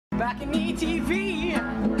BalconyTV.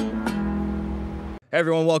 Hey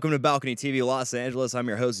everyone, welcome to BalconyTV Los Angeles. I'm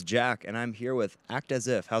your host Jack, and I'm here with Act As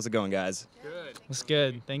If. How's it going, guys? Good. It's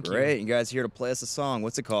good. Thank you. Great. You guys here to play us a song.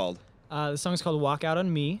 What's it called? The song's called "Walk Out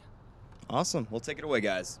on Me." Awesome. We'll take it away,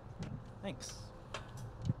 guys. Thanks.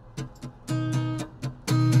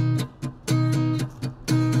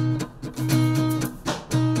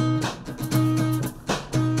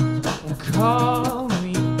 Call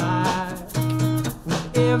me back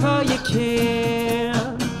whenever you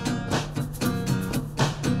can.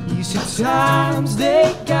 You said times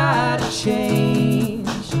they gotta change.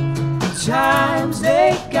 Times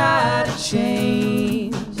they gotta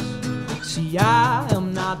change. See, I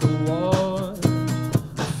am not the one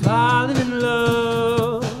falling in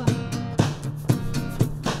love.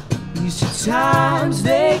 You said times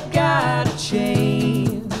they gotta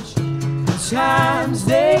change. Times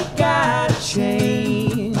they gotta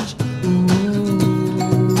change.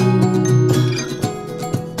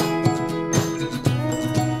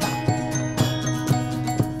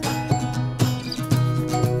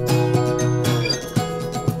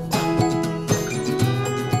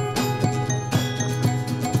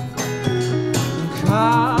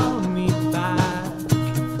 Call me back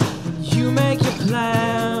when you make your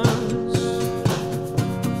plans.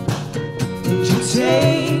 Did you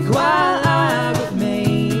take while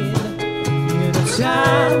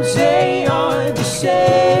times they aren't the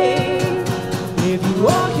same. If you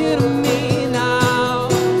walk into me now,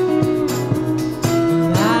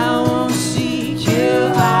 I won't seek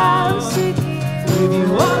you out. If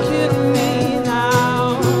you walk into me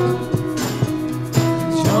now,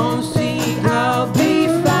 don't think I'll be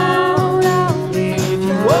found out. If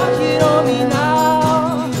you walk in on me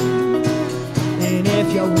now, and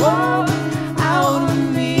if you walk out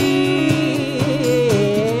on me,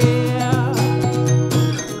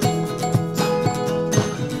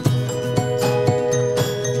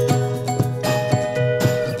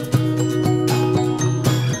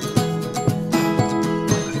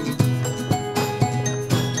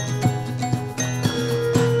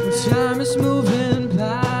 time is moving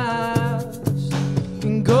past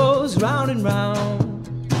and goes round and round.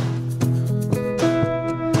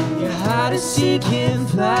 Your heart is seeking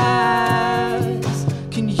flies.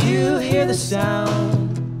 Can you hear the sound?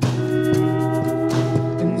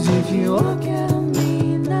 And if you walk out on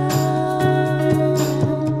me now,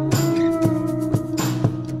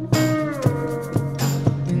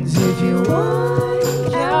 and if you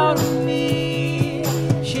walk out on me,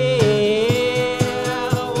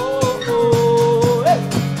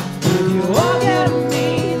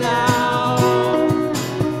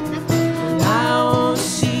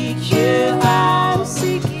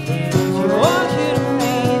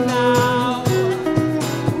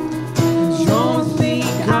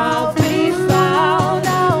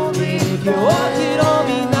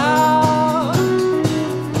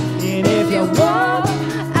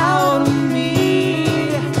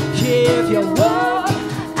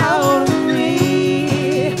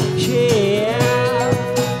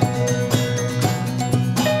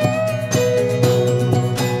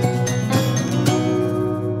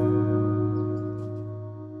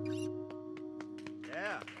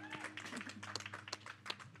 yeah.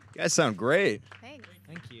 You guys sound great. Thanks.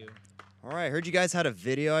 Thank you. All right, I heard you guys had a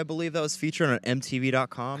video, I believe, that was featured on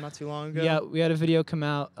MTV.com not too long ago. Yeah, we had a video come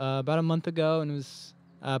out about a month ago, and it was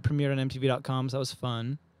premiered on MTV.com, so that was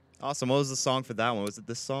fun. Awesome. What was the song for that one? Was it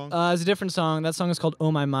this song? It's a different song. That song is called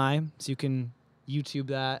 "Oh My My," so you can YouTube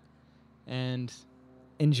that and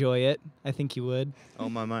enjoy it. I think you would. Oh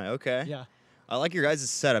my my. Okay. Yeah. I like your guys'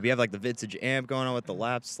 setup. You have like the vintage amp going on with the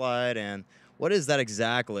lap slide, and what is that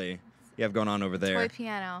exactly you have going on over there? Toy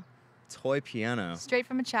piano. Toy piano. Straight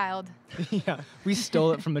from a child. Yeah, we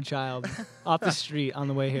stole it from a child off the street on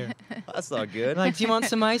the way here. That's not good. Like, do you want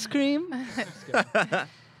some ice cream?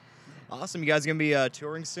 Awesome. You guys gonna be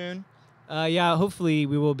touring soon? Yeah, hopefully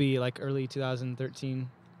we will be like early 2013.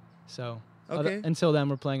 So Okay. Until then,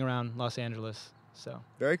 we're playing around Los Angeles. So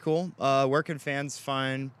Very cool. Where can fans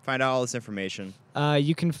find out all this information?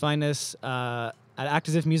 you can find us at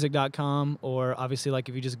actasifmusic.com, or obviously, like,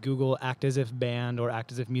 if you just Google Act As If Band or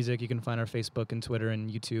Act As If Music, you can find our Facebook and Twitter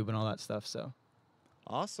and YouTube and all that stuff. So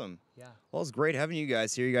Awesome. yeah. Well, it's great having you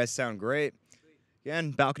guys here. You guys sound great.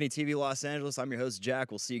 Again, BalconyTV Los Angeles. I'm your host,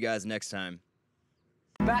 Jack. We'll see you guys next time.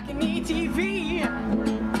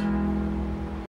 BalconyTV.